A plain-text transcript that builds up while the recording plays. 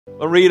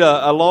I'll read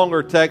a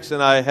longer text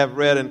than I have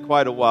read in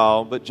quite a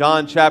while, but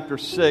John chapter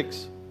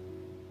 6,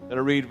 I'm going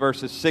to read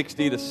verses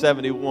 60 to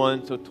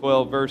 71, so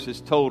 12 verses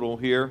total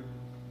here.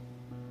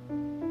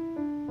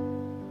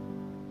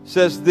 It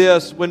says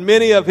this, when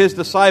many of his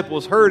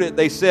disciples heard it,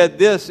 they said,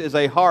 "This is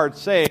a hard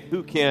saying,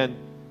 who can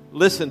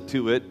listen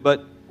to it?"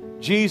 But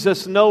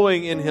Jesus,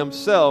 knowing in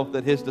himself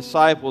that his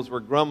disciples were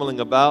grumbling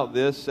about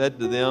this, said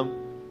to them,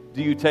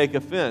 "Do you take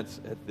offense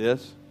at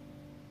this?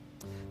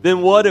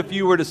 Then what if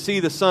you were to see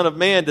the Son of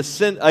Man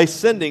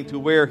ascending to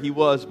where he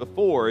was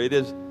before? It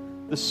is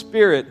the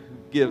Spirit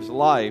who gives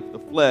life. The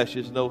flesh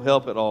is no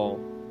help at all.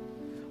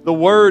 The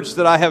words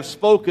that I have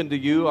spoken to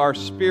you are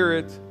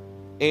spirit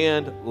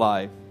and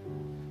life.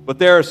 But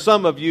there are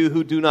some of you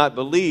who do not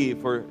believe,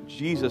 for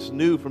Jesus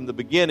knew from the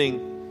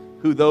beginning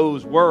who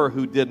those were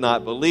who did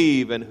not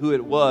believe and who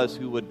it was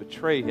who would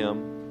betray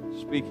him,"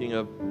 speaking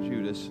of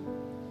Judas.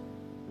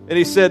 And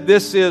he said,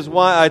 "This is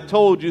why I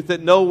told you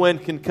that no one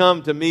can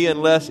come to me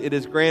unless it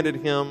is granted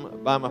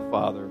him by my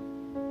Father."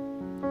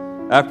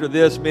 After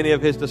this, many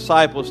of his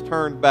disciples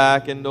turned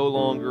back and no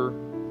longer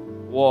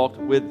walked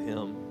with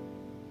him.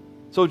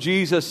 So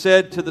Jesus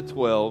said to the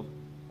 12,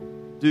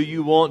 "Do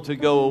you want to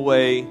go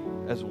away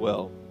as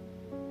well?"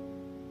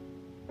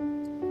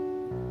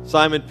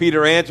 Simon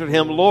Peter answered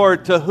him,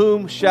 "Lord, to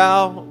whom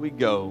shall we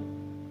go?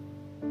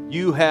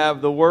 You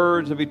have the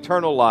words of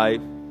eternal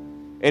life,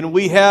 and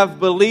we have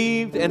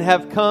believed and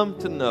have come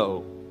to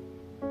know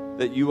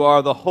that you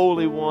are the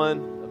Holy One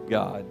of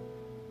God."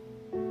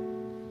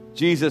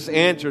 Jesus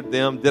answered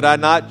them, "Did I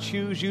not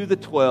choose you the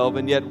 12,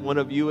 and yet one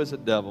of you is a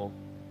devil?"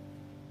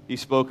 He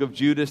spoke of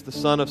Judas, the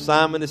son of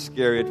Simon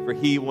Iscariot, for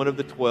he, one of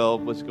the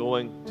 12, was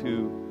going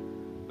to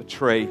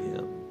betray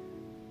him.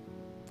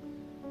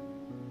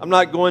 I'm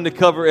not going to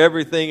cover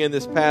everything in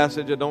this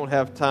passage. I don't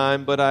have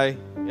time, but I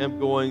am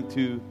going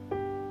to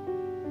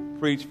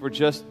preach for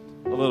just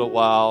a little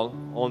while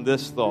on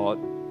this thought: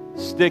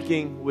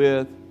 sticking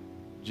with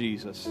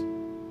Jesus.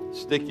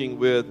 Sticking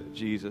with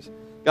Jesus.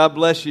 God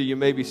bless you. You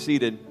may be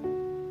seated.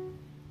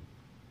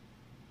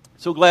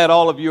 So glad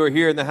all of you are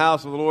here in the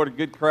house of the Lord. A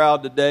good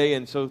crowd today,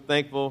 and so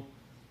thankful.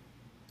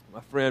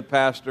 My friend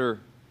Pastor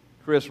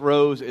Chris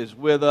Rose is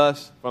with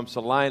us from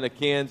Salina,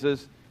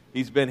 Kansas.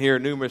 He's been here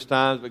numerous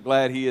times, but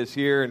glad he is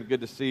here, and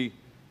good to see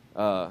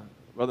Brother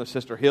and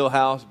Sister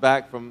Hillhouse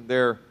back from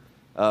their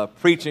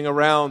preaching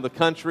around the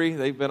country.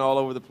 They've been all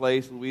over the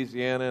place,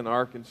 Louisiana and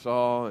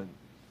Arkansas and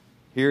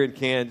here in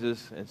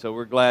Kansas, and so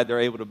we're glad they're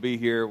able to be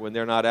here when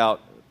they're not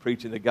out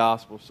preaching the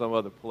gospel some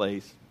other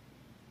place.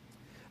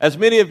 As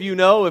many of you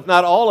know, if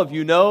not all of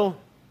you know,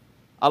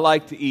 I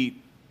like to eat.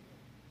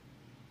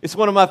 It's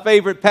one of my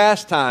favorite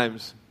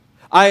pastimes.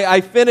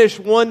 I finish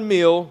one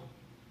meal,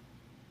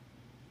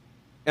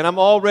 and I'm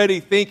already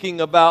thinking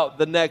about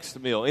the next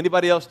meal.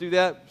 Anybody else do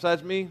that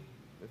besides me?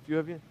 A few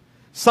of you?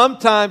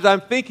 Sometimes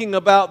I'm thinking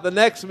about the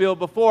next meal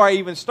before I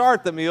even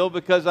start the meal,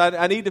 because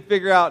I need to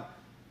figure out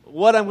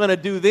what I'm going to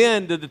do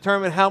then to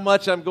determine how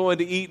much I'm going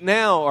to eat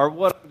now, or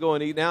what I'm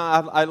going to eat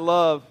now. I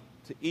love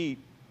to eat.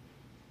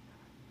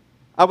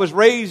 I was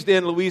raised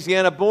in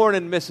Louisiana, born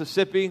in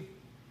Mississippi,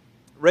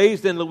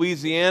 raised in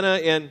Louisiana,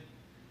 and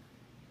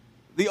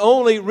the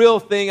only real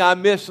thing I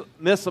miss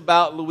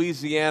about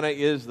Louisiana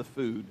is the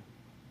food.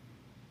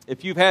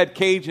 If you've had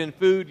Cajun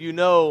food, you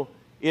know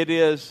it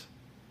is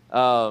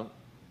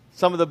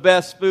some of the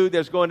best food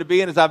there's going to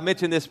be. And as I've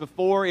mentioned this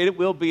before, it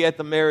will be at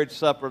the marriage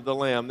supper of the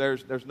Lamb.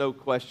 There's no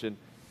question.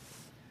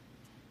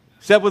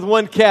 Except with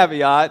one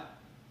caveat: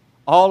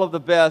 all of the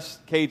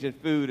best Cajun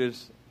food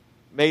is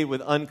made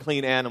with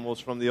unclean animals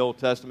from the Old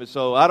Testament.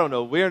 So I don't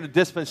know. We're in a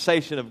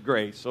dispensation of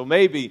grace. So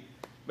maybe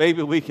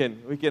we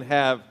can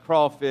have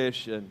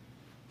crawfish and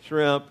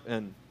shrimp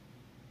and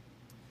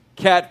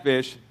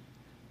catfish.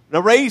 Now,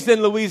 raised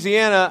in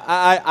Louisiana,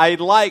 I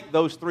like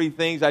those three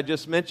things I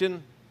just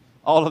mentioned.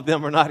 All of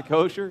them are not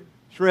kosher: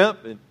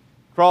 shrimp and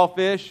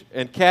crawfish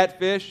and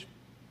catfish.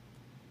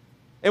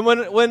 And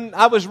when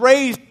I was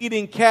raised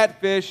eating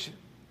catfish,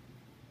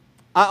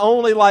 I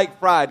only like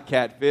fried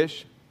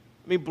catfish.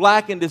 I mean,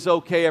 blackened is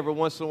okay every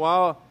once in a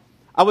while.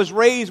 I was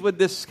raised with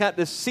this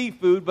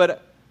seafood,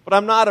 but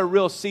I'm not a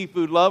real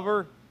seafood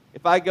lover.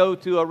 If I go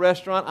to a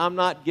restaurant, I'm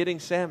not getting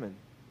salmon.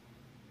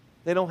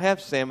 They don't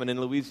have salmon in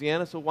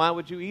Louisiana, so why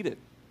would you eat it?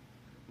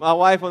 My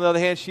wife, on the other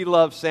hand, she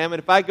loves salmon.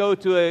 If I go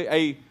to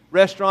a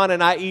restaurant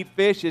and I eat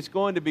fish, it's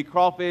going to be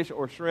crawfish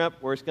or shrimp,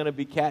 or it's going to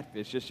be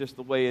catfish. It's just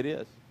the way it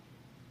is.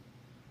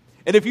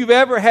 And if you've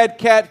ever had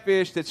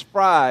catfish that's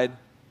fried,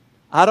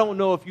 I don't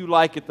know if you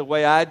like it the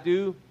way I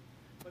do.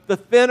 But the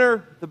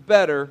thinner, the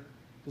better,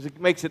 because it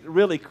makes it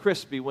really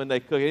crispy when they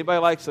cook. Anybody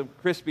like some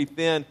crispy,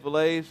 thin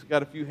fillets?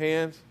 Got a few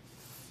hands?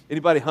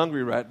 Anybody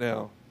hungry right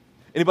now?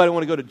 Anybody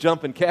want to go to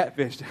Jumping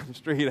Catfish down the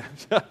street?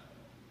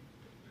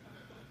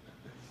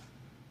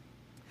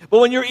 But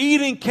when you're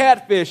eating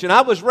catfish, and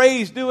I was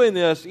raised doing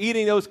this,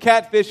 eating those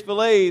catfish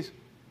fillets,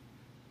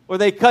 where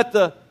they cut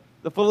the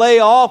fillet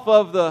off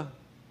of the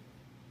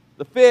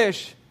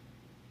fish,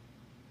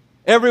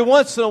 every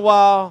once in a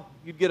while,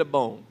 you'd get a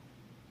bone.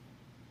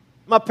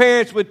 My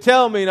parents would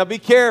tell me, now be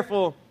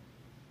careful,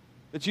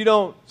 that you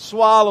don't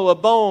swallow a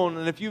bone.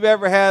 And if you've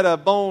ever had a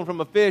bone from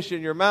a fish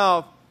in your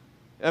mouth,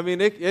 I mean,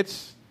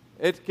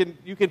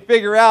 you can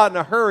figure out in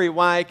a hurry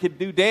why it could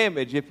do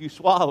damage if you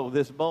swallow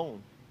this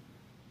bone.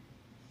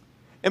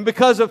 And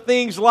because of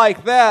things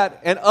like that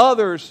and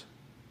others,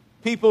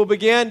 people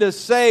began to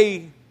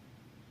say,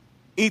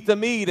 eat the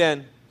meat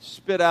and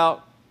spit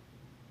out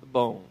the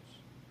bones.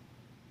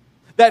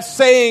 That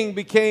saying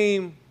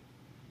became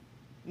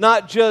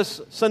not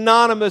just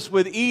synonymous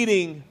with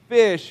eating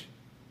fish,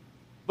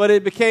 but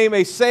it became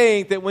a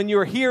saying that when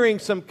you're hearing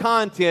some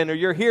content or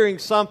you're hearing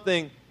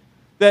something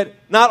that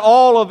not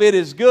all of it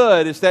is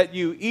good, is that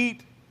you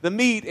eat the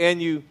meat and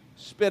you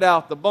spit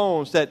out the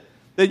bones. That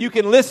you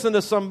can listen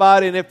to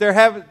somebody, and if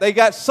they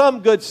got some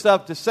good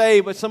stuff to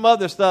say, but some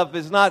other stuff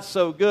is not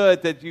so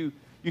good, that you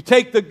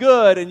take the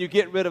good and you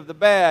get rid of the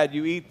bad.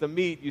 You eat the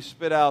meat, you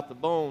spit out the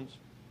bones.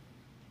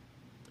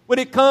 When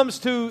it comes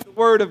to the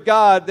Word of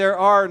God, there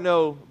are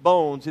no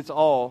bones. It's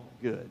all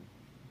good.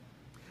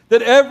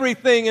 That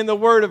everything in the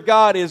Word of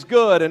God is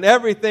good, and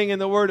everything in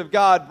the Word of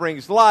God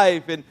brings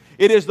life, and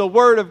it is the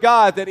Word of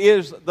God that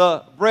is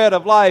the bread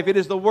of life. It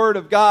is the Word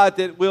of God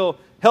that will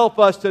help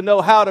us to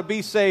know how to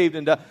be saved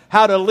and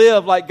how to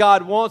live like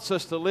God wants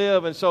us to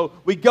live. And so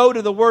we go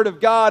to the Word of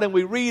God and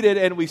we read it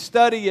and we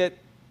study it.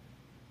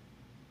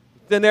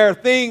 Then there are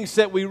things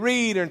that we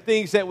read and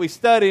things that we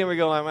study and we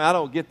go, I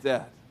don't get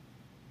that.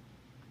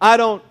 I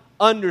don't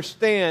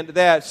understand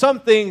that. Some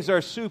things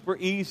are super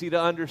easy to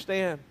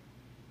understand.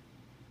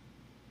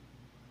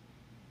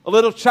 A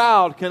little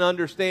child can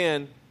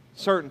understand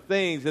certain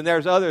things, and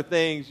there's other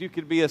things you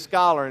could be a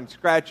scholar and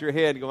scratch your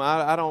head and go,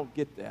 I don't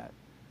get that.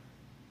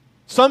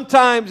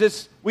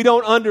 Sometimes we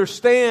don't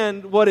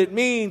understand what it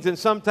means, and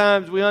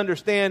sometimes we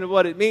understand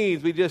what it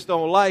means. We just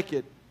don't like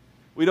it.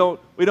 We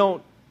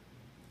don't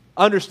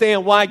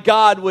understand why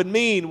God would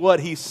mean what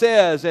He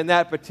says in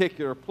that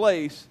particular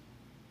place.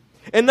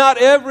 And not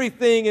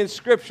everything in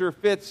Scripture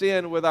fits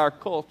in with our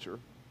culture.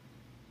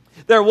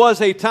 There was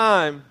a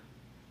time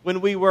when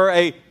we were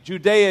a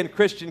Judean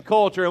Christian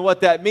culture, and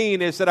what that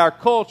means is that our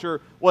culture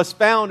was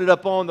founded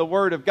upon the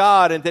Word of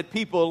God and that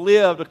people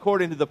lived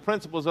according to the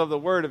principles of the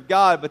Word of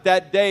God, but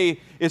that day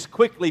is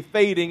quickly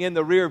fading in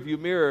the rearview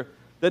mirror.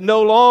 That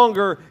no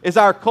longer is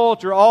our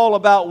culture all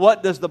about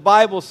what does the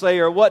Bible say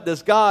or what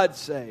does God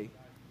say.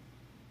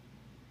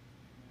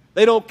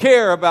 They don't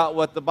care about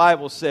what the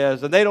Bible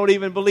says, and they don't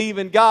even believe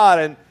in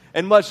God,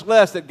 and much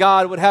less that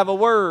God would have a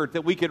word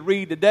that we could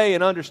read today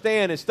and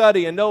understand and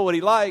study and know what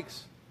He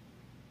likes.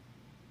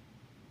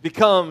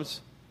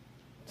 Becomes,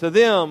 to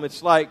them,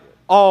 it's like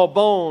all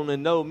bone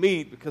and no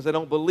meat because they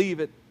don't believe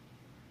it.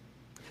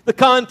 The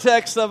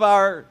context of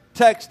our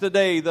text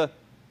today, the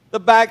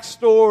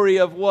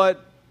backstory of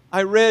what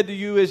I read to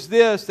you is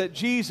this, that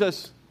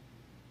Jesus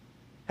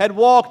had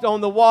walked on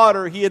the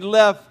water. He had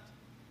left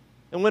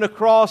and went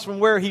across from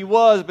where He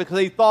was because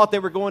He thought they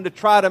were going to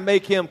try to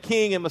make Him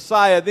king and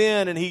Messiah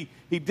then, and He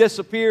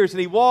disappears and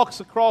He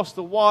walks across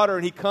the water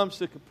and He comes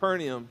to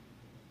Capernaum.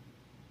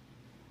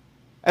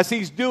 As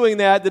He's doing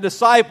that, the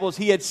disciples,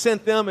 He had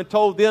sent them and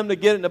told them to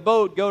get in the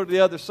boat, go to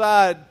the other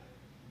side.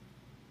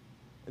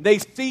 And they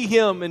see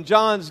Him in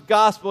John's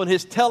gospel and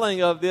his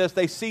telling of this.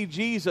 They see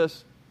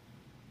Jesus,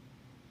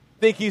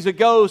 think He's a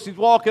ghost. He's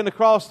walking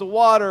across the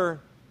water.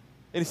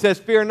 And He says,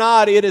 "Fear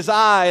not, it is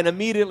I." And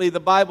immediately the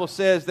Bible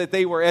says that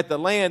they were at the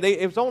land.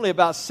 It was only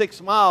about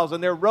 6 miles,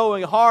 and they're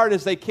rowing hard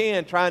as they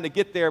can trying to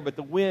get there, but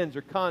the winds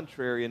are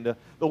contrary, and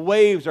the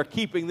waves are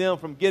keeping them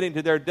from getting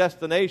to their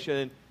destination.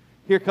 And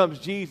here comes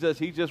Jesus.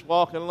 He's just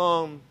walking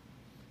along.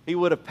 He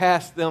would have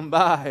passed them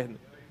by. And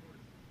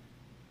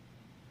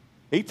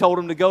He told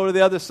them to go to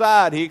the other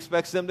side. He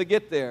expects them to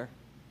get there.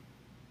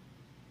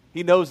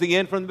 He knows the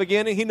end from the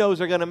beginning. He knows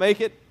they're going to make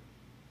it.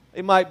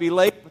 They might be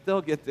late, but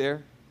they'll get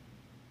there.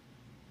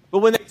 But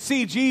when they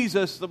see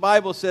Jesus, the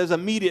Bible says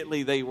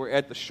immediately they were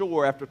at the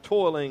shore after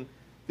toiling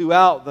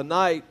throughout the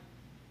night.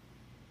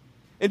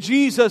 And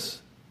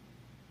Jesus,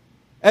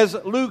 as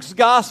Luke's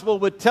gospel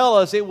would tell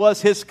us, it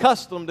was His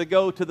custom to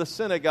go to the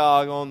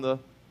synagogue on the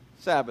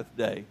Sabbath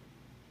day.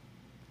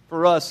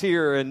 For us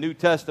here in New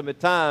Testament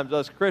times,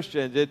 us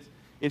Christians,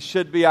 it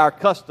should be our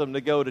custom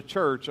to go to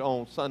church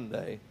on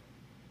Sunday.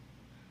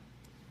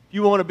 If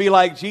you want to be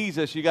like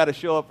Jesus, you got to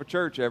show up for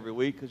church every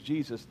week because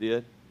Jesus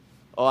did.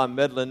 Oh, I'm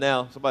meddling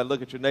now. Somebody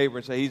look at your neighbor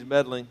and say, he's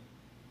meddling.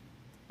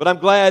 But I'm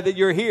glad that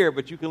you're here,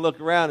 but you can look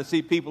around and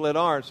see people that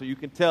aren't, so you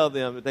can tell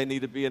them that they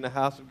need to be in the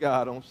house of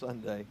God on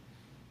Sunday.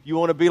 If you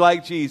want to be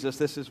like Jesus,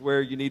 this is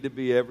where you need to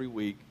be every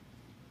week.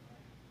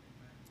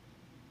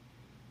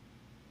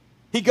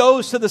 He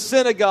goes to the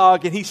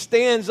synagogue and He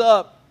stands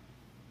up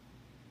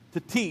to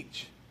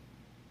teach.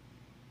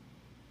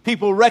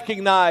 People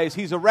recognize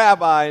He's a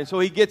rabbi, and so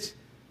He gets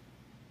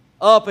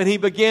up and He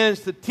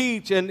begins to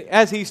teach. And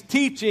as He's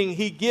teaching,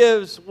 He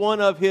gives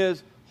one of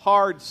His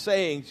hard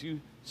sayings.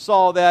 You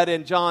saw that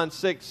in John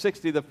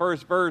 6:60, the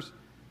first verse.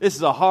 This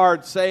is a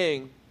hard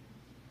saying.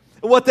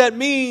 And what that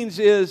means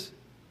is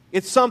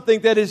it's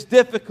something that is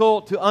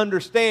difficult to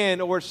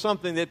understand or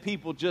something that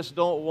people just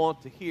don't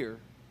want to hear.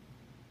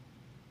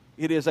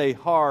 it is a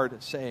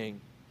hard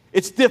saying.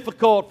 It's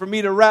difficult for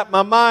me to wrap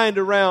my mind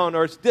around,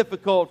 or it's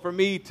difficult for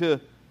me to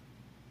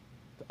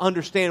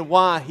understand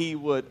why he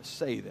would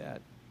say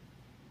that.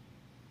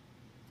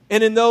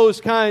 And in those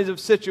kinds of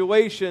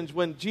situations,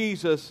 when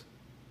Jesus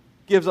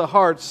gives a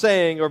hard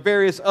saying or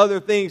various other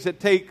things that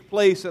take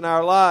place in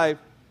our life,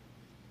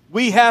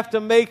 we have to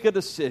make a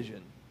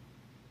decision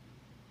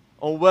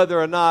on whether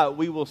or not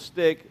we will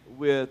stick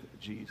with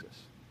Jesus.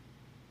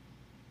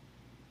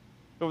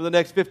 Over the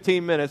next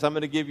 15 minutes, I'm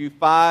going to give you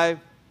 5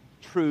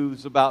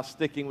 truths about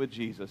sticking with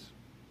Jesus.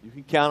 You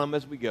can count them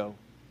as we go.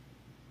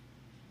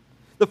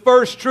 The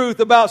first truth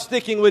about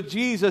sticking with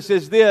Jesus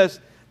is this,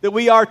 that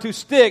we are to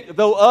stick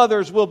though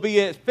others will be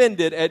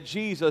offended at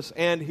Jesus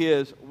and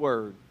His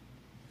Word.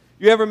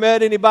 You ever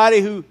met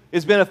anybody who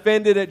has been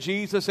offended at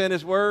Jesus and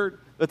His Word?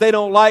 That they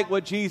don't like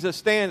what Jesus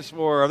stands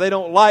for, or they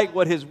don't like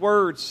what His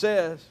Word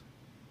says?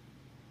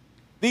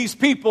 These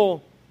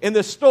people in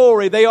the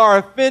story, they are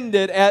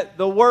offended at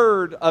the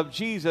Word of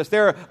Jesus.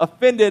 They're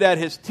offended at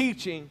His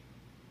teaching.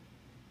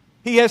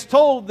 He has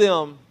told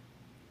them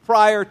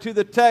prior to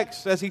the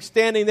text, as He's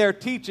standing there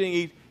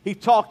teaching, He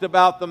talked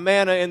about the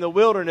manna in the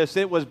wilderness.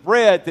 It was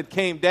bread that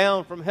came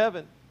down from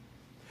heaven.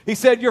 He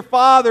said, your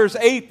fathers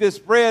ate this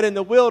bread in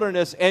the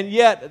wilderness, and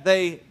yet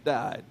they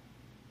died.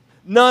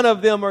 None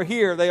of them are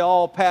here. They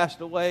all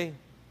passed away.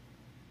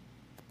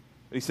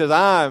 He says,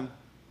 I'm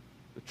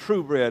the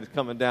true bread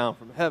coming down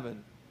from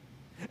heaven.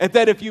 And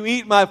that if you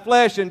eat my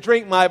flesh and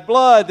drink my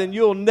blood, then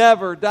you'll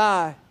never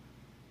die.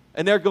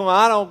 And they're going,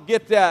 I don't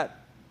get that.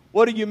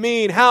 What do you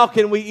mean? How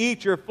can we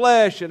eat your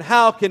flesh and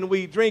how can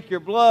we drink your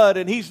blood?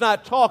 And He's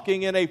not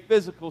talking in a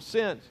physical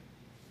sense.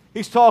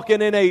 He's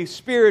talking in a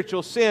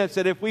spiritual sense,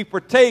 that if we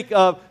partake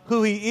of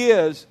who He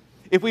is,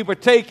 if we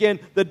partake in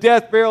the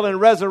death, burial,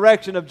 and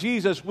resurrection of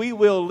Jesus, we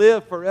will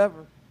live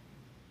forever.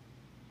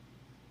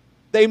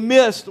 They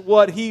missed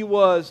what He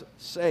was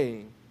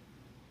saying.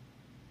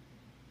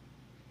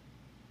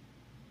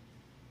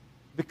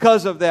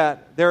 Because of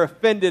that, they're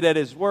offended at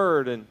His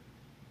Word. And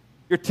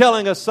you're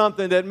telling us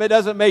something that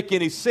doesn't make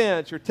any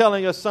sense. You're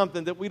telling us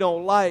something that we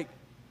don't like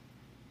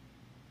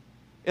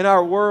in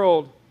our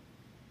world.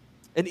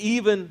 And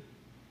even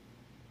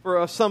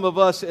for some of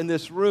us in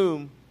this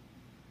room,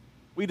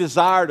 we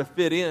desire to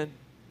fit in.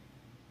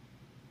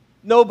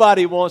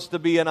 Nobody wants to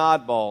be an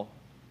oddball.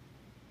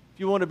 If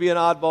you want to be an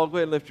oddball, go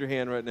ahead and lift your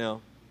hand right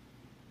now.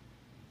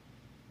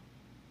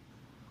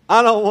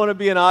 I don't want to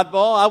be an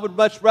oddball. I would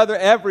much rather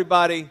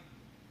everybody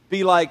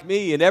be like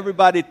me and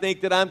everybody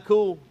think that I'm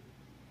cool.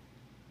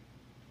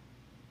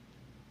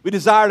 We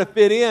desire to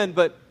fit in,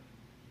 but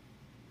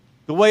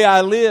the way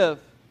I live,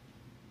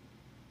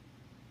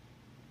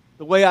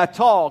 the way I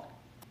talk,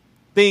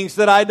 things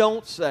that I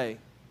don't say,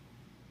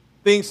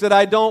 things that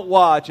I don't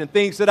watch, and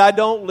things that I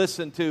don't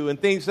listen to, and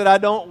things that I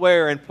don't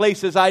wear, and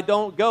places I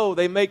don't go,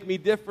 they make me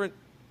different.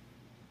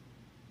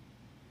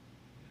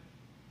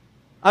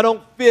 I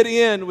don't fit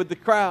in with the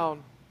crowd.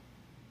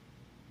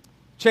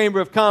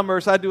 Chamber of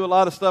Commerce, I do a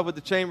lot of stuff with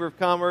the Chamber of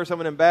Commerce.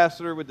 I'm an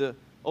ambassador with the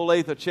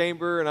Olathe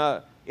Chamber, and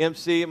I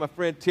MC and my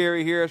friend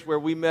Terry here is where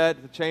we met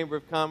at the Chamber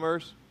of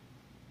Commerce.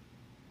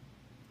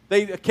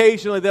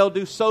 They'll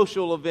do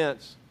social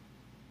events,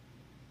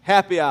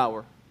 happy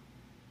hour.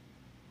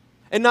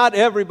 And not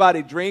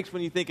everybody drinks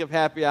when you think of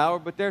happy hour,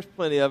 but there's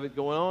plenty of it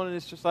going on, and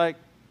it's just like,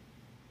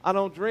 I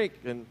don't drink,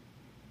 and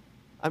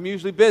I'm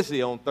usually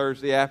busy on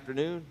Thursday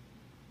afternoon.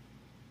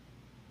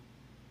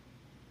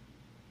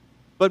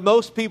 But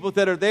most people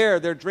that are there,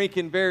 they're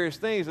drinking various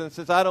things, and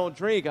since I don't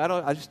drink,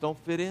 I just don't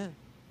fit in.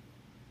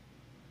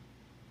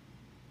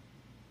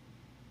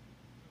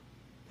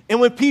 And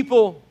when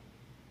people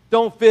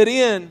don't fit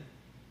in,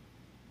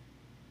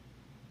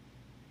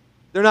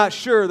 they're not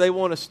sure they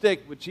want to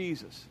stick with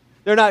Jesus.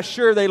 They're not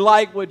sure they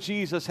like what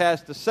Jesus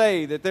has to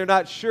say, that they're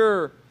not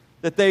sure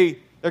that they're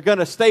going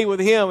to stay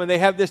with Him, and they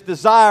have this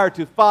desire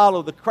to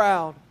follow the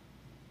crowd.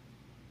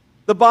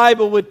 The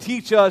Bible would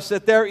teach us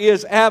that there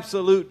is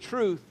absolute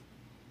truth.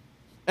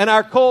 And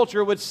our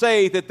culture would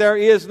say that there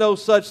is no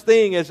such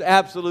thing as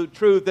absolute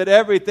truth, that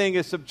everything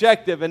is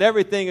subjective and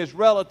everything is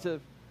relative.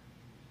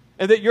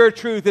 And that your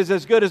truth is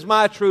as good as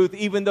my truth,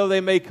 even though they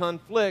may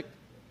conflict.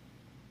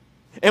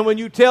 And when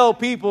you tell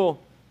people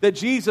that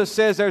Jesus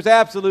says there's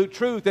absolute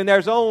truth and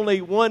there's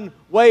only one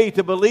way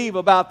to believe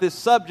about this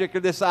subject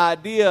or this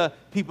idea,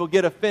 people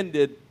get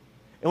offended.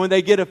 And when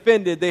they get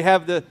offended, they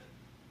have the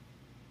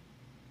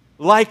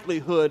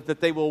likelihood that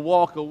they will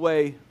walk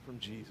away from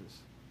Jesus.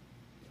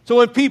 So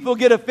when people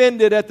get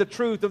offended at the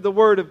truth of the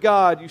Word of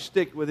God, you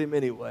stick with Him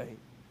anyway.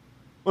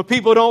 When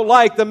people don't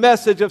like the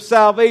message of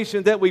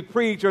salvation that we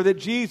preach, or that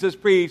Jesus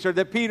preached, or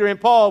that Peter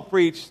and Paul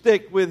preached,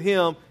 stick with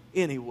Him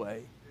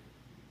anyway.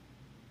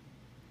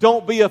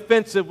 Don't be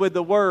offensive with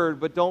the Word,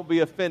 but don't be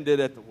offended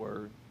at the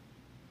Word.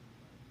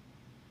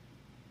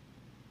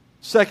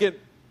 Second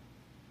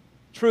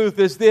truth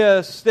is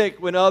this: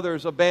 stick when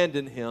others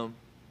abandon Him.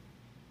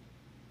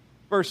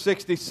 Verse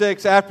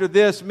 66, after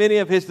this, many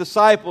of His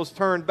disciples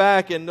turned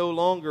back and no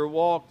longer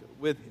walked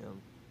with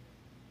Him.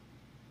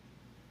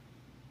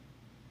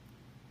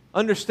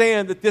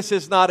 Understand that this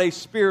is not a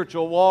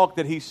spiritual walk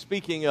that he's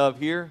speaking of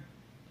here.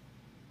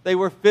 They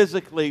were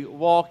physically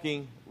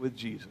walking with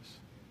Jesus.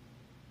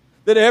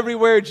 That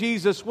everywhere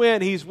Jesus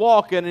went, he's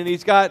walking, and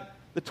he's got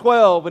the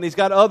 12, and he's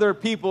got other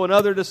people and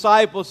other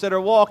disciples that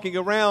are walking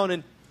around,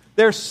 and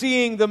they're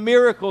seeing the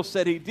miracles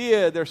that he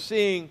did. They're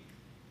seeing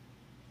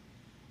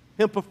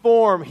him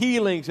perform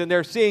healings, and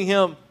they're seeing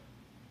him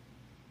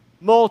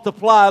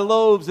multiply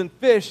loaves and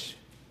fish.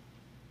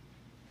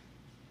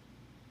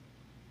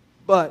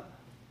 But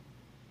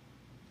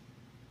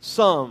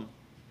some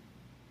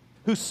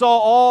who saw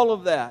all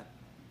of that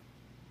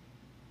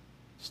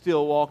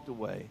still walked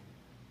away.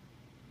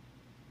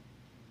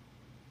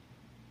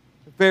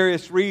 For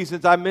various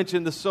reasons, I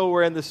mentioned the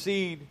sower and the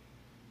seed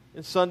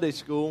in Sunday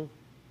school.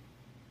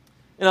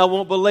 And I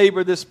won't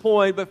belabor this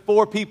point, but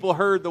 4 people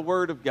heard the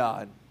Word of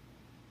God.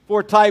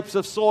 4 types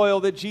of soil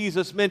that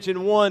Jesus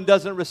mentioned. 1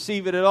 doesn't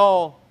receive it at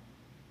all.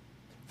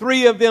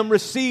 3 of them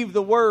receive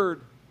the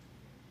Word.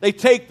 They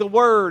take the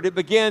Word. It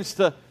begins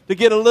to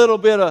get a little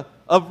bit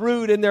of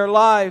root in their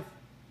life.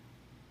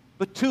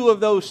 But 2 of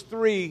those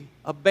 3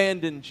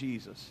 abandoned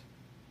Jesus.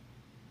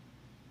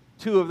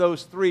 2 of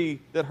those 3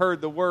 that heard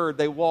the Word,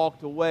 they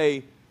walked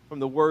away from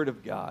the Word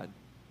of God.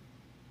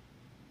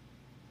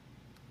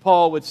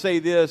 Paul would say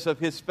this of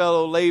his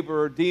fellow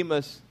laborer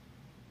Demas: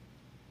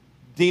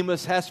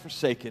 Demas has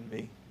forsaken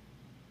me,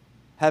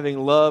 having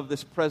loved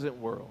this present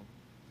world.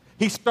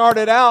 He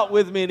started out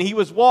with me, and he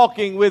was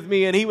walking with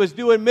me, and he was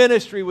doing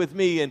ministry with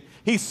me, and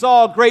he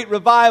saw great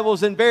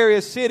revivals in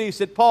various cities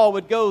that Paul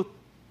would go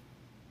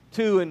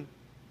to, and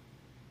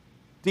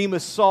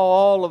Demas saw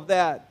all of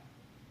that.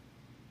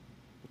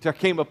 But there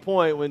came a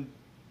point when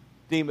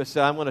Demas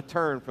said, I'm going to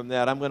turn from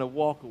that. I'm going to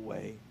walk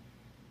away.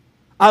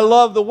 I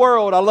love the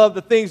world. I love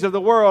the things of the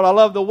world. I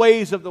love the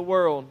ways of the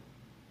world.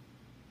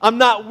 I'm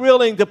not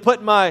willing to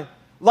put my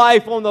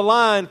life on the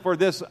line for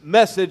this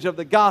message of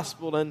the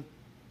gospel. And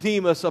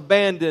Demas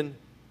abandoned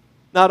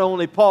not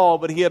only Paul,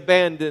 but he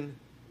abandoned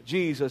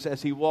Jesus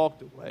as he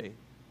walked away.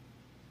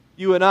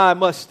 You and I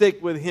must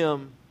stick with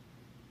him,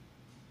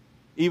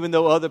 even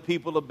though other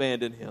people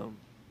abandon him.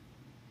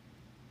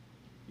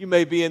 You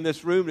may be in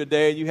this room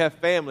today and you have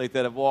family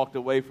that have walked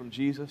away from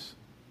Jesus.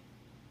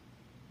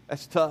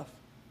 That's tough.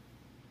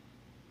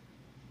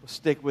 Well,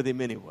 stick with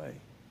him anyway.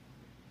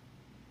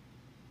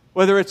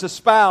 Whether it's a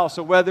spouse,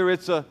 or whether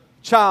it's a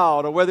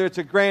child, or whether it's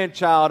a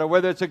grandchild, or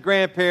whether it's a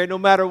grandparent, no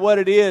matter what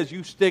it is,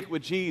 you stick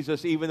with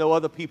Jesus even though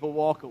other people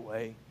walk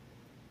away.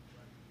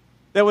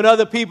 That when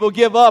other people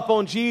give up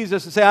on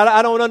Jesus and say,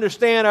 I don't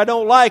understand, I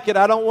don't like it,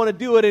 I don't want to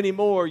do it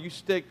anymore, you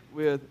stick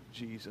with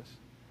Jesus.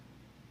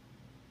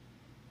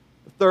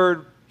 The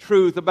third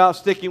truth about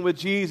sticking with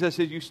Jesus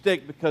is you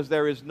stick because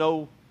there is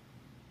no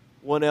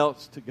one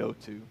else to go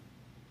to.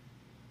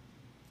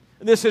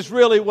 And this is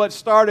really what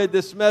started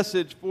this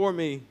message for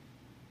me.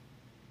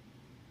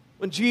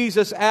 When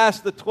Jesus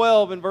asked the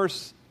 12 in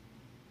verse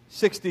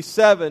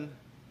 67,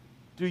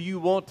 do you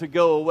want to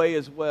go away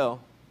as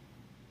well?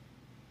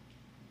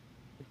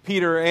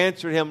 Peter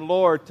answered him,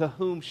 Lord, to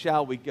whom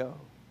shall we go?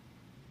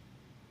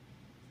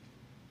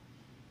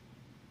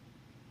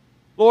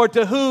 Lord,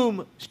 to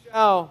whom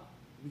shall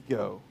we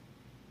go?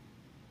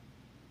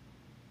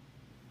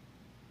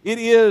 It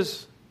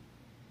is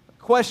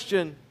a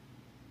question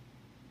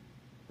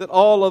that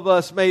all of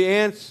us may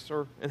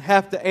answer and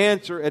have to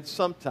answer at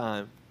some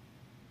time.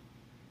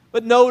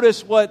 But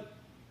notice what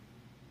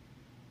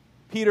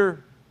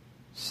Peter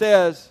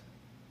says.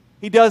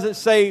 He doesn't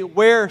say,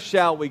 where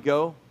shall we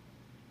go?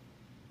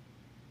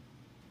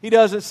 He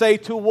doesn't say,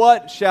 to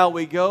what shall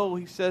we go?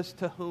 He says,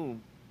 to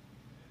whom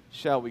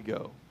shall we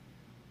go?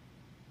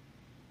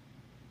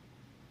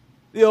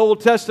 The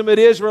Old Testament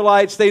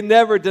Israelites, they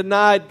never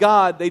denied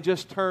God. They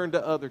just turned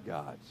to other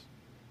gods.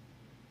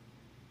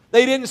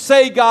 They didn't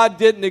say God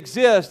didn't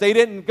exist. They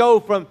didn't go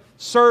from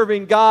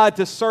serving God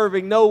to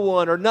serving no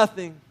one or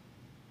nothing.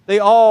 They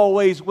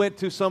always went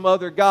to some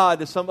other god,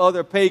 to some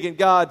other pagan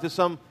god, to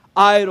some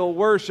idol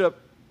worship.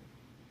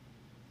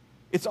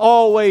 It's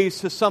always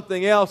to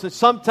something else. And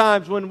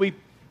sometimes when we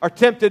are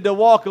tempted to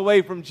walk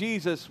away from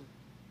Jesus,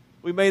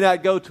 we may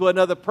not go to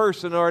another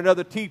person or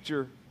another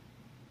teacher.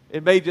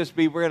 It may just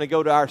be we're going to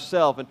go to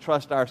ourselves and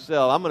trust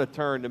ourselves. I'm going to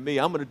turn to me.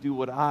 I'm going to do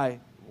what I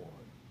want.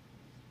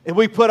 And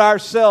we put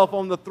ourselves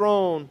on the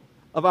throne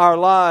of our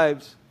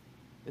lives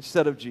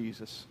instead of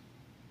Jesus.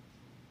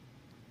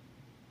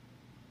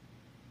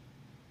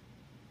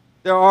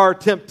 There are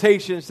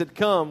temptations that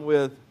come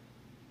with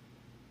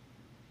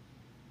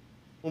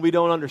when we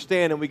don't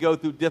understand and we go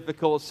through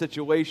difficult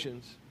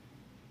situations.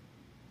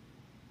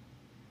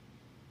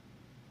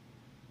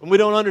 When we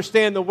don't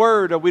understand the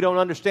Word, or we don't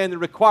understand the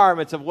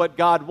requirements of what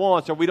God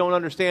wants, or we don't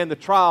understand the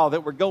trial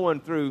that we're going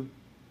through.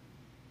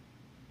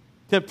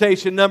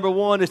 Temptation number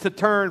 1 is to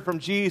turn from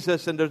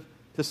Jesus and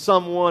to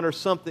someone or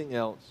something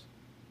else.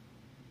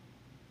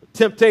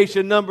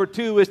 Temptation number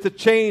 2 is to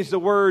change the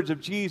words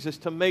of Jesus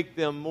to make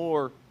them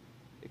more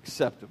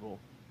acceptable.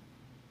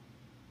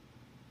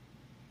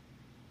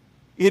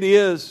 It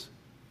is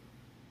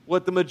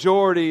what the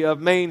majority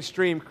of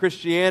mainstream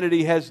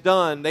Christianity has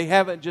done. They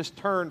haven't just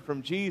turned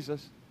from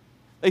Jesus.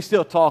 They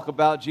still talk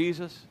about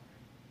Jesus.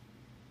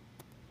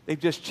 They've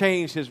just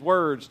changed His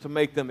words to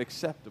make them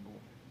acceptable.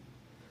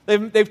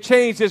 They've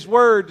changed His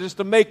word just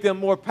to make them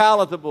more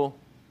palatable.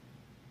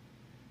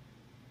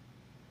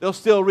 They'll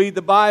still read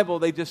the Bible,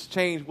 they just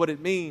change what it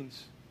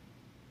means.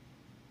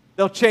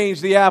 They'll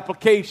change the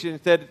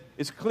applications that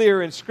is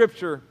clear in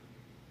Scripture.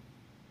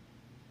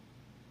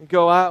 And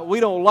go, we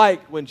don't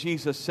like when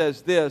Jesus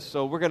says this,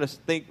 so we're going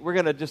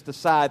to just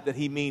decide that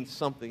He means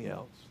something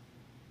else.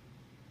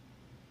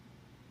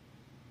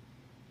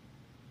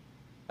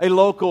 A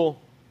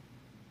local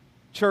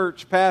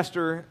church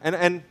pastor,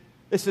 and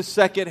this is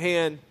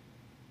secondhand,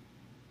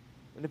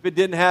 and if it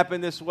didn't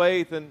happen this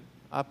way, then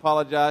I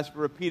apologize for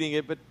repeating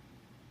it, but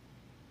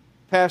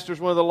pastor's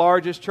one of the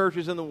largest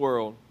churches in the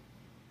world.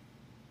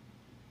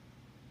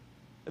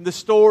 And the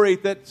story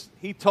that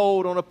he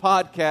told on a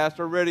podcast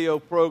or radio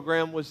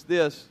program was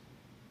this.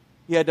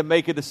 He had to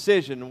make a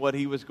decision what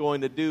he was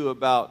going to do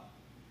about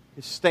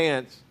his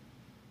stance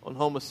on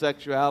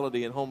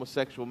homosexuality and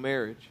homosexual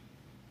marriage.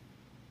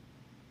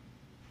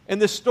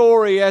 And the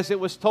story, as it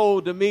was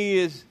told to me,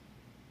 is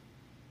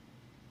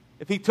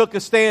if he took a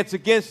stance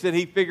against it,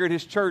 he figured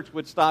his church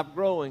would stop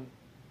growing.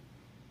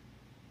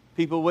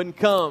 People wouldn't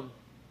come.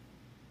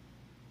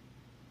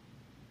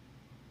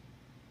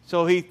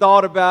 So he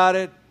thought about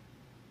it,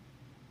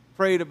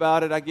 prayed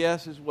about it, I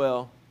guess, as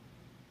well.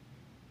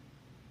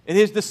 And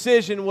his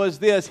decision was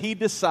this. He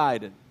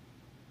decided.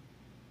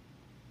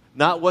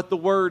 Not what the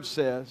Word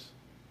says.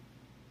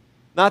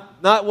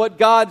 Not what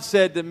God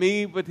said to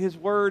me, but his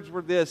words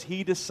were this.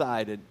 He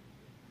decided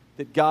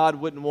that God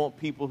wouldn't want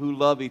people who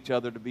love each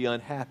other to be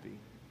unhappy.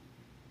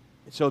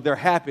 And so their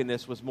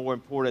happiness was more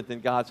important than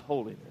God's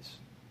holiness.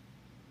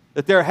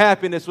 That their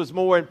happiness was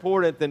more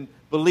important than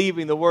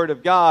believing the Word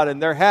of God,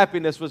 and their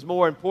happiness was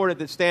more important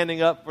than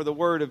standing up for the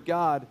Word of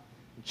God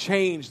and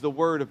change the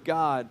Word of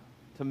God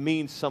to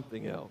mean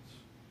something else.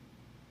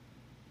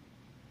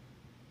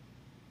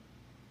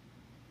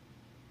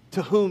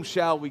 To whom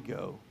shall we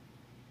go?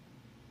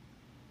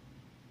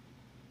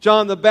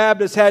 John the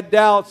Baptist had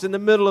doubts in the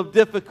middle of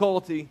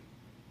difficulty.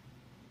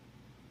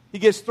 He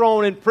gets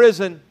thrown in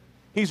prison.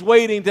 He's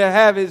waiting to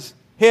have his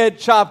head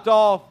chopped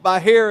off by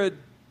Herod.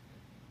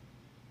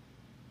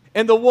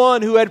 And the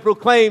one who had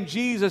proclaimed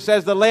Jesus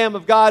as the Lamb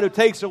of God who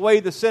takes away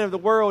the sin of the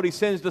world, he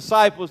sends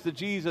disciples to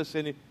Jesus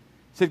and he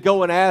said,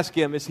 go and ask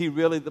him, is he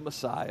really the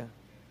Messiah?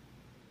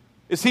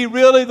 Is he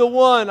really the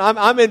one?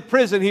 I'm in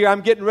prison here.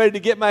 I'm getting ready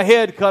to get my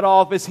head cut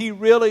off. Is he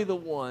really the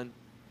one?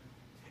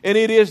 And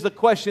it is the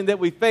question that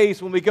we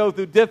face when we go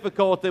through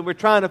difficulty and we're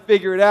trying to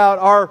figure it out.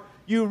 Are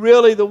you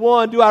really the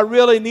one? Do I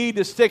really need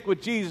to stick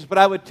with Jesus? But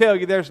I would tell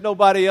you there's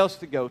nobody else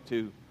to go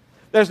to.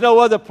 There's no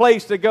other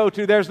place to go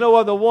to. There's no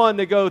other one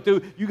to go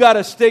to. You got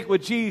to stick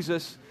with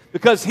Jesus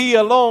because He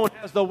alone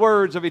has the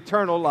words of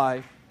eternal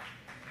life.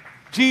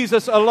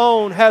 Jesus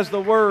alone has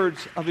the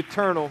words of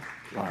eternal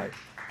life.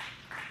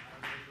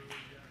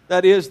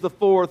 That is the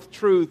fourth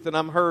truth, and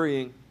I'm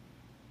hurrying.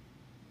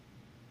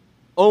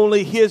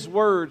 Only His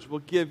words will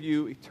give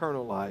you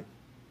eternal life.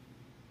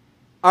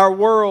 Our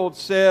world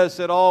says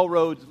that all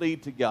roads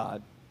lead to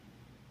God.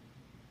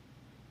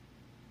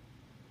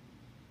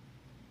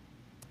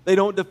 They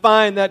don't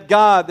define that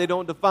God. They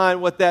don't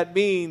define what that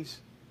means.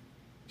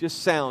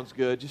 Just sounds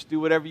good. Just do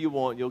whatever you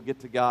want. You'll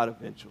get to God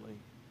eventually.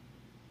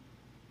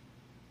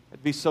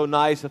 It'd be so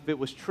nice if it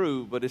was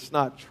true, but it's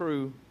not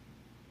true.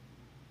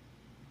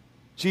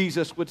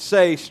 Jesus would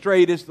say,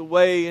 straight is the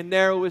way and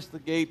narrow is the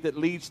gate that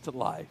leads to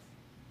life.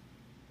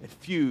 And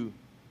few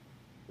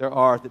there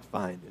are that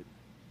find it.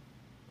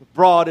 But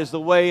broad is the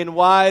way and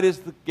wide is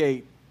the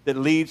gate that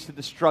leads to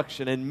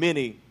destruction, and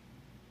many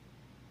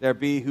there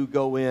be who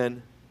go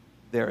in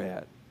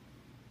thereat.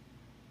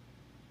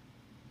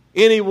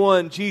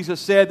 Anyone,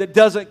 Jesus said, that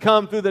doesn't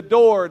come through the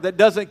door, that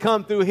doesn't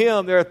come through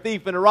Him, they're a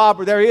thief and a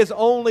robber. There is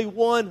only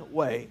one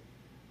way.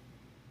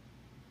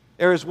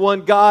 There is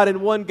one God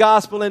and one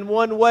gospel and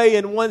one way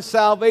and one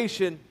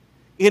salvation.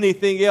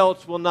 Anything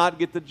else will not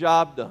get the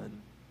job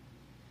done.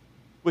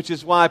 Which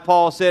is why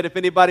Paul said, if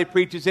anybody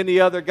preaches any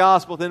other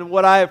gospel than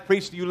what I have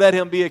preached to you, let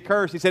him be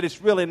accursed. He said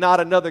it's really not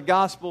another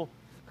gospel,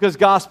 because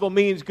gospel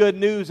means good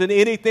news, and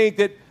anything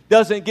that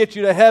doesn't get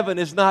you to heaven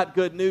is not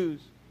good news.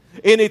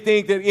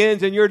 Anything that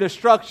ends in your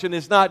destruction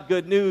is not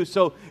good news.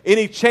 So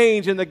any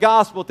change in the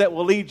gospel that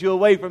will lead you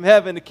away from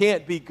heaven, it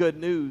can't be good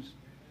news.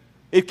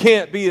 It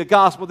can't be the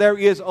gospel. There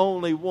is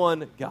only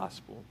one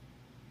gospel.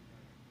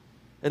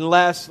 And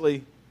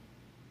lastly,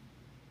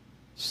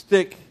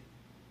 stick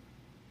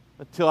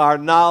until our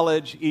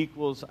knowledge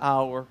equals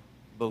our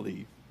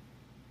belief.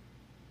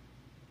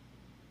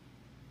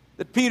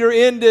 That Peter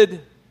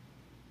ended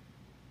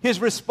his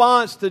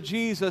response to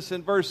Jesus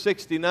in verse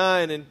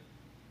 69, and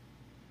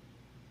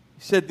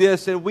he said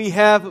this, and we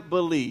have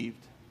believed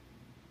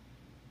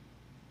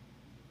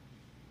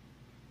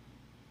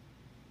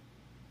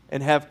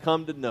and have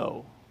come to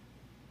know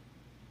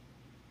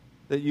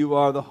that you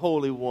are the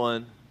Holy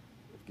One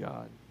of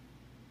God.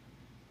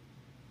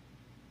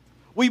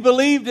 We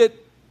believed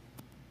it.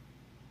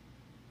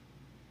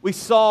 We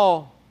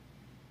saw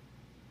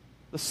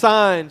the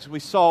signs. We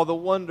saw the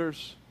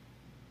wonders.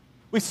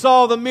 We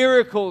saw the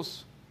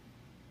miracles.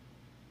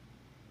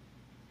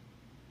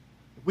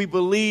 We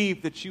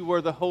believed that you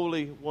were the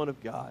Holy One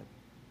of God.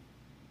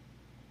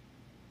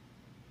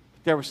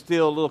 But there was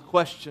still a little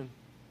question.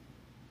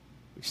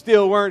 We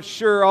still weren't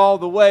sure all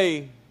the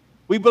way.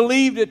 We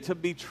believed it to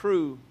be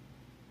true.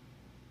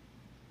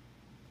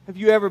 Have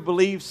you ever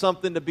believed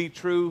something to be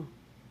true?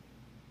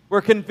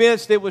 We're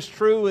convinced it was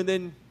true, and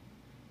then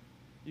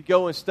you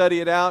go and study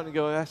it out and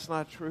go, that's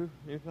not true.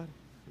 Anybody?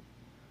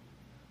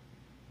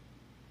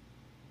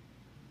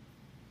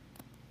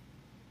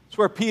 That's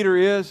where Peter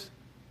is.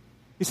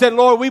 He said,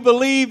 Lord, we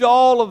believed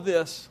all of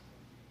this.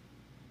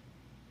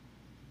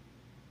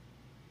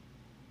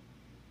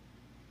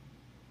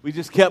 We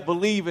just kept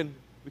believing.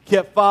 We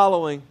kept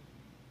following.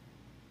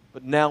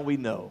 But now we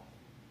know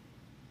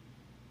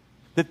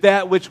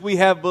that which we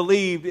have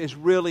believed is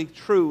really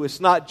true. It's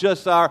not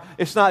just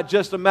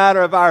a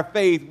matter of our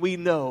faith. We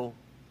know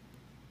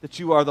that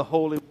you are the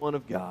Holy One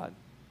of God.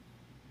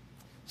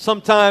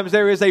 Sometimes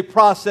there is a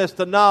process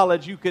to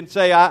knowledge. You can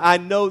say, I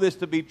know this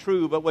to be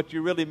true, but what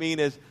you really mean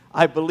is,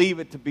 I believe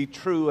it to be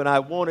true and I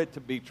want it to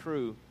be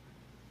true.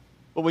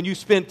 But when you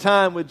spend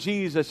time with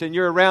Jesus and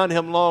you're around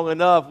Him long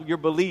enough, your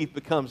belief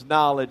becomes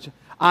knowledge.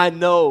 I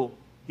know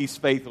He's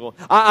faithful.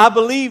 I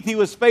believed He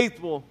was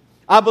faithful.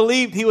 I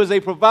believed He was a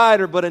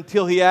provider, but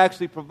until He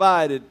actually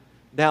provided,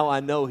 now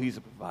I know He's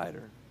a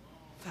provider.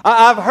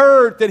 I've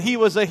heard that He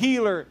was a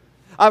healer.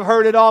 I've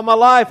heard it all my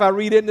life. I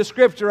read it in the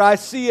Scripture. I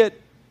see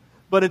it.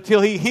 But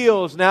until He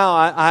heals, now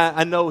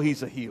I know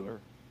He's a healer.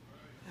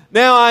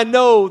 Now I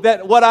know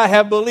that what I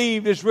have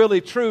believed is really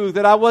true,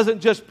 that I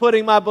wasn't just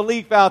putting my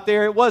belief out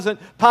there. It wasn't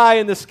pie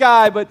in the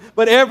sky, but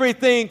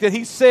everything that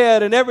He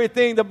said and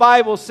everything the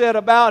Bible said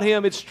about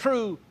Him, it's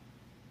true.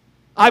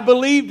 I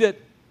believed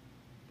it,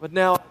 but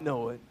now I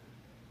know it.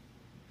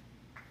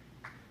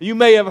 You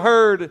may have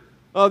heard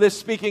this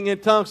speaking in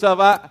tongues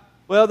stuff.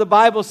 Well, the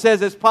Bible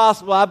says it's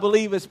possible. I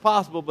believe it's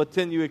possible, but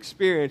then you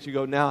experience, you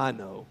go, now I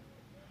know.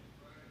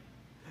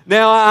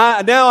 Now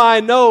I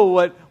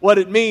know what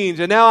it means,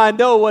 and now I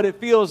know what it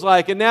feels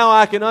like, and now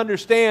I can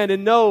understand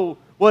and know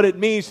what it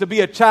means to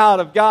be a child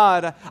of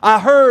God. I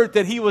heard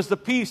that He was the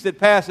peace that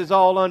passes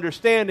all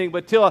understanding,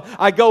 but till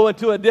I go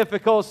into a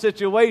difficult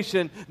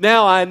situation,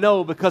 now I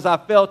know because I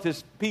felt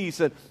His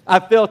peace, and I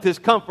felt His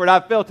comfort,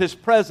 I felt His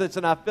presence,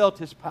 and I felt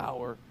His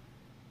power.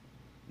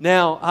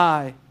 Now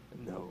I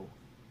know.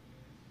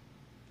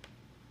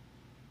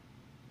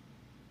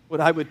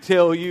 What I would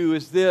tell you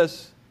is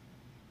this,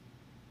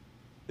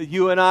 that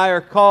you and I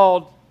are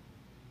called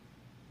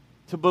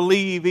to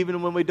believe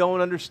even when we don't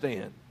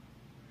understand.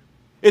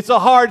 It's a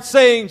hard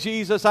saying,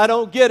 Jesus, I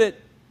don't get it.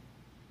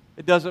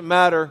 It doesn't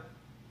matter.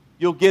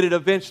 You'll get it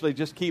eventually.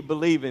 Just keep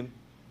believing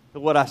that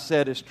what I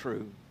said is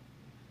true.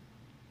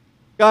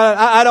 God,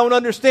 I don't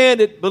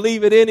understand it.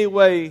 Believe it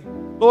anyway.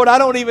 Lord, I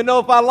don't even know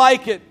if I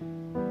like it.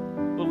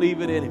 Believe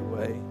it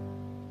anyway.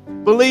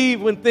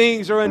 Believe when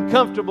things are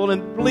uncomfortable,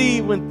 and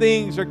believe when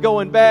things are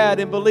going bad,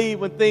 and believe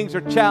when things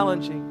are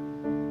challenging.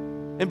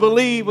 And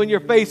believe when you're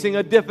facing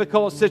a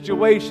difficult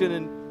situation,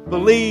 and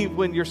believe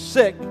when you're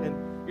sick and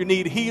you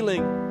need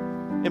healing,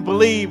 and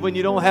believe when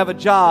you don't have a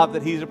job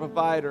that He's a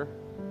provider.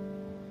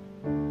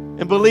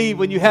 And believe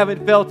when you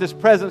haven't felt His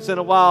presence in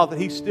a while that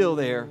He's still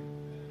there,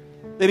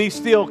 that He's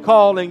still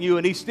calling you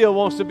and He still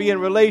wants to be in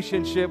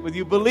relationship with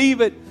you.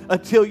 Believe it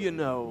until you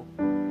know.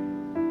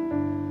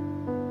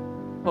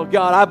 Oh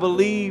God, I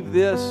believe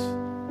this.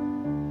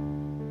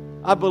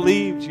 I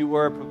believed you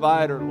were a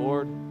provider,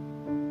 Lord.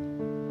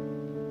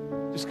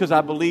 Just because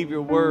I believe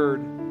your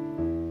word.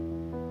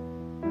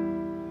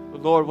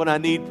 But Lord, when I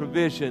need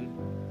provision,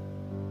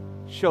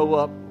 show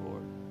up,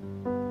 Lord.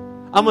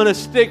 I'm going to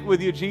stick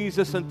with you,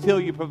 Jesus, until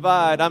you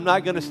provide. I'm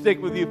not going to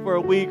stick with you for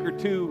a week or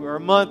two or a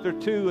month or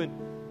two.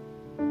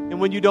 And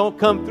when you don't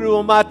come through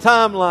on my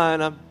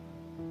timeline, I'm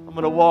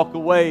going to walk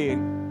away.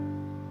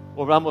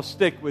 Or I'm going to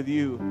stick with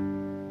you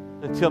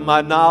until my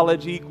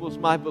knowledge equals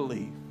my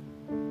belief.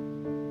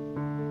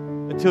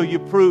 Until you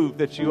prove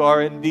that you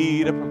are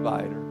indeed a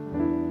provider.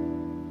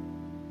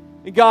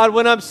 And God,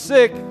 when I'm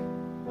sick,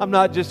 I'm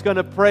not just going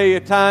to pray a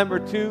time or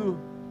two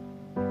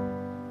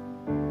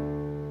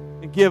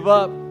and give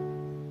up.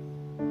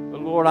 But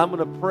Lord, I'm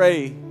going to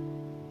pray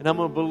and I'm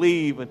going to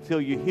believe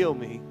until you heal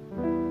me,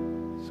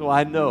 so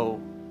I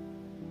know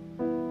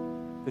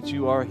that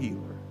you are a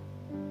healer.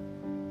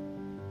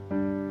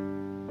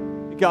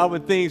 And God,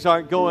 when things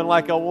aren't going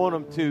like I want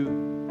them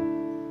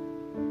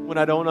to, when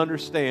I don't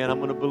understand, I'm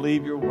going to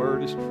believe your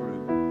word is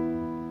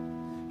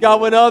true.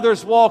 God, when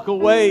others walk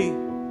away,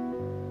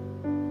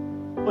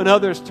 when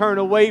others turn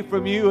away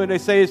from you and they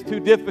say it's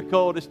too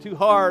difficult, it's too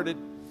hard, it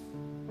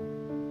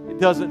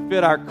doesn't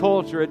fit our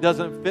culture, it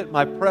doesn't fit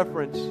my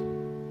preference,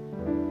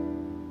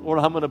 Lord,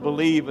 I'm going to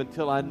believe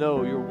until I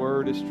know your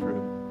word is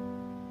true.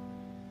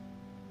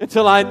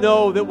 Until I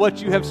know that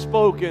what you have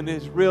spoken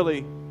is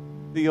really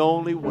the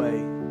only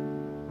way.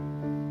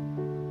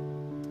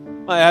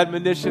 My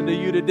admonition to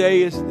you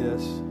today is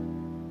this.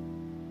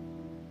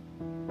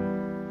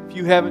 If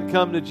you haven't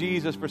come to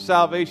Jesus for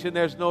salvation,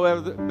 there's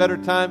no better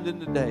time than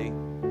today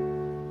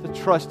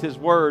to trust His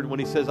Word when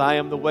He says, I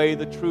am the way,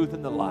 the truth,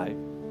 and the life.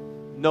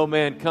 No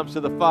man comes to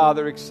the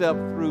Father except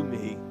through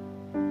me.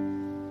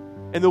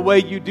 And the way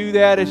you do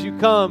that is you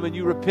come and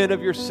you repent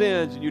of your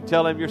sins and you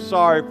tell Him you're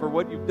sorry for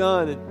what you've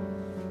done and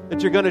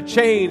that you're going to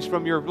change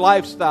from your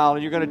lifestyle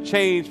and you're going to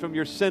change from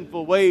your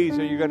sinful ways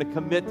and you're going to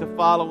commit to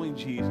following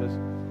Jesus.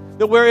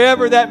 That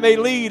wherever that may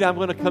lead, I'm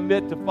going to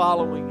commit to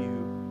following you.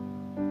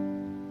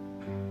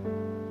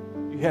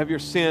 You have your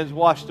sins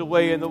washed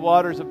away in the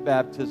waters of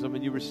baptism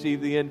and you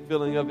receive the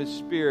infilling of His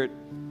Spirit,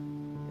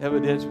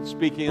 evidence of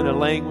speaking in a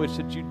language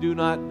that you do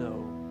not know.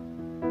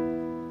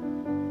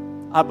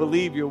 I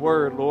believe your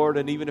word, Lord,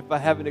 and even if I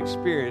haven't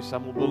experienced, I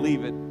will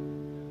believe it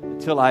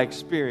until I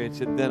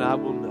experience it, then I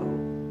will know.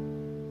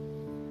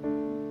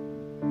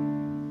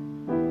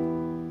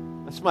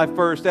 That's my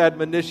first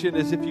admonition,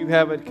 is if you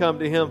haven't come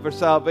to Him for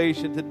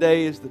salvation,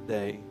 today is the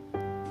day.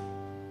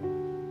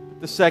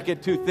 The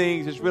second two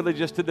things is really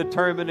just to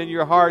determine in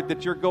your heart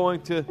that you're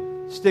going to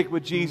stick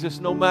with Jesus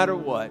no matter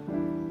what.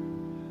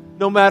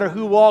 No matter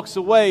who walks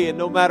away and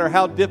no matter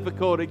how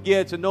difficult it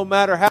gets and no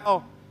matter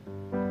how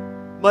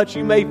much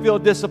you may feel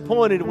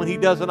disappointed when He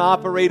doesn't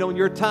operate on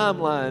your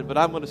timeline, but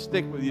I'm going to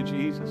stick with you,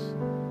 Jesus.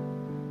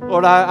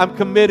 Lord, I'm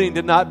committing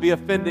to not be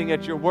offending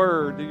at your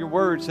word. Your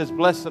word says,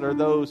 blessed are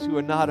those who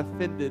are not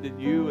offended in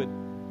you.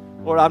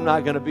 And Lord, I'm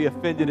not going to be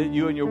offended at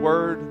you and your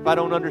word. If I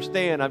don't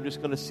understand, I'm just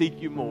going to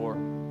seek you more.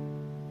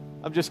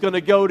 I'm just going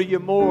to go to you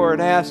more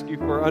and ask you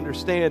for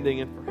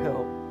understanding and for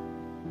help.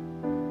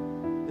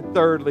 And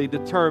thirdly,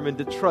 determined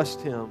to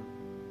trust Him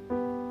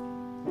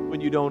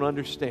when you don't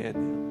understand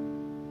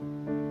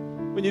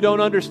Him. When you don't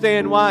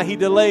understand why He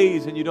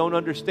delays and you don't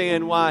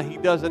understand why He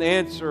doesn't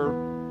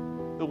answer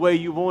the way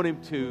you want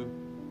Him to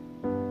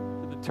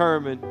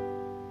determine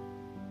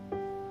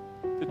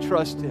to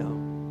trust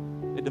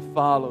Him and to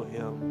follow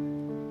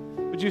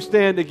Him. Would you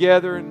stand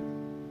together and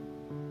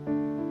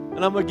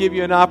I'm going to give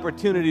you an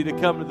opportunity to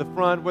come to the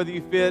front, whether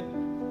you fit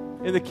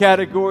in the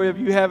category of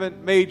you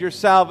haven't made your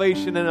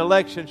salvation and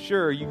election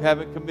sure, you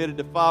haven't committed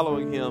to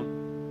following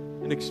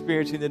Him and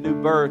experiencing the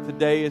new birth.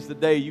 Today is the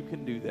day you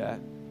can do that.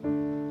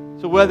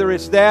 So whether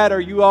it's that or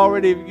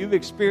you've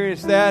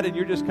experienced that and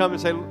you're just coming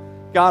and say,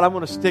 God, I'm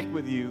going to stick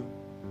with you.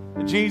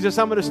 And Jesus,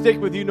 I'm going to stick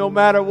with you no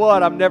matter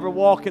what. I'm never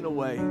walking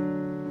away.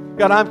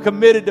 God, I'm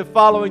committed to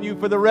following you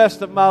for the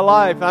rest of my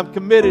life. I'm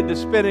committed to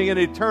spending an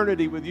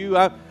eternity with you.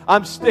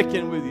 I'm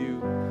sticking with you.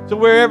 So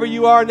wherever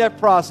you are in that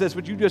process,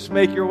 would you just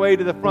make your way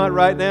to the front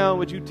right now? And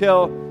would you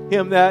tell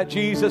Him that,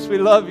 Jesus, we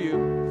love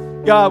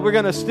you. God, we're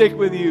going to stick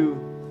with you.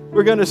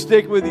 We're going to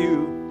stick with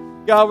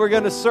you. God, we're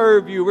going to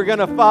serve you. We're going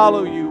to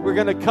follow you. We're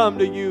going to come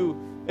to you.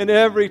 And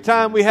every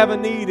time we have a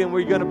need, and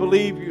we're going to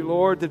believe you,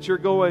 Lord, that you're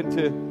going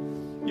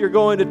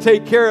to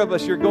take care of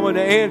us. You're going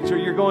to answer.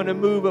 You're going to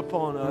move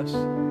upon us.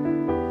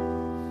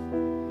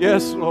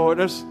 Yes, Lord.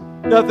 There's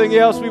nothing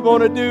else we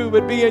want to do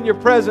but be in your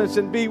presence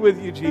and be with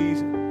you,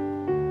 Jesus.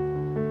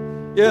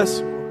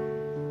 Yes,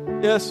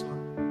 Lord. Yes, Lord.